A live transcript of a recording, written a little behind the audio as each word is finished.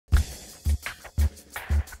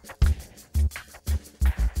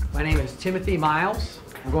My name is Timothy Miles.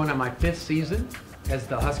 I'm going on my 5th season as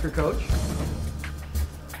the Husker coach.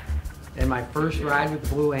 And my first ride with the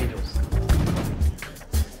Blue Angels.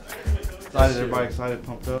 Excited, everybody excited,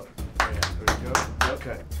 pumped up? Yeah, there you go.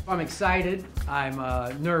 Okay. I'm excited. I'm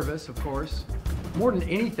nervous, of course. More than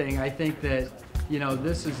anything, I think that, you know,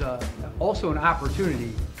 this is also an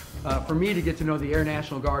opportunity for me to get to know the Air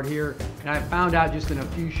National Guard here. And I found out just in a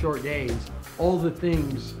few short days all the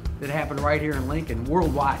things that happen right here in Lincoln,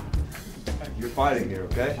 worldwide. You're fighting here,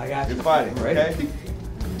 okay? I got you. You're fighting, Right? okay?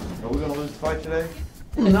 Are we going to lose the fight today?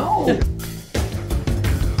 No. All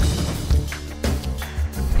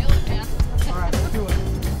right, let's do it.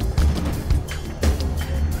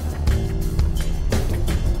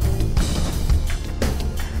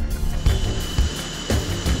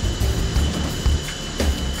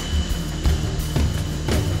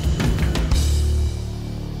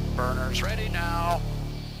 Burners ready now.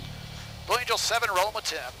 Blue Angel 7 rolling with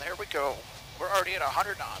 10. There we go. We're already at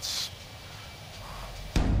 100 knots.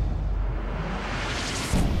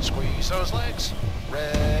 Squeeze those legs.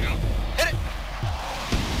 Ready. Hit it.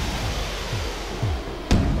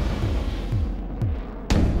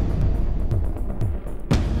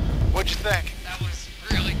 What'd you think? That was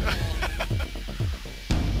really cool.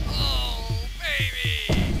 Oh, baby.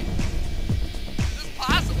 Is this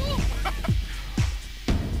possible?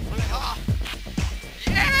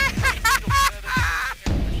 Yeah!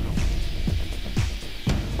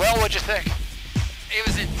 Well, what'd you think? It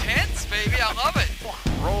was intense, baby. I love it.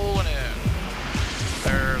 Rolling in.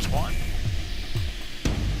 There's one.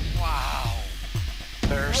 Wow.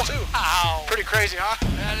 There's two. Wow. Pretty crazy, huh?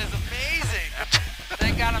 That is amazing.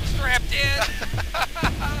 Thank God I'm strapped in.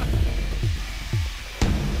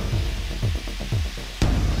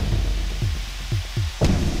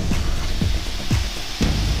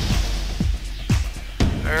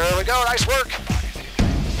 There we go. Nice work.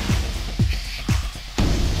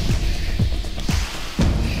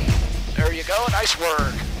 There you go. Nice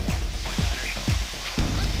work.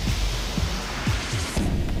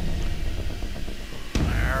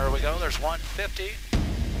 There we go. There's 150.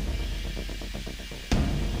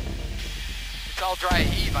 It's all dry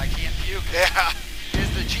heave. I can't puke. Yeah. Is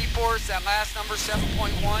the G-force that last number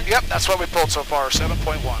 7.1? Yep, that's what we pulled so far,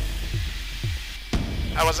 7.1.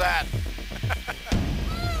 How was that?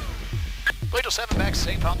 Blue Angel 7 back,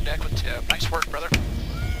 safe on deck with Tim. Nice work, brother.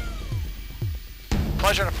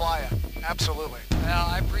 Pleasure to fly you. Absolutely. Well,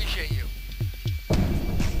 I appreciate you.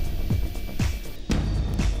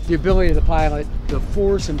 The ability of the pilot, the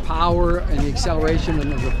force and power and the acceleration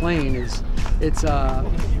of the plane it's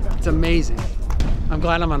amazing. I'm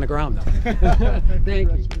glad I'm on the ground though.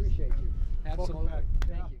 Thank you.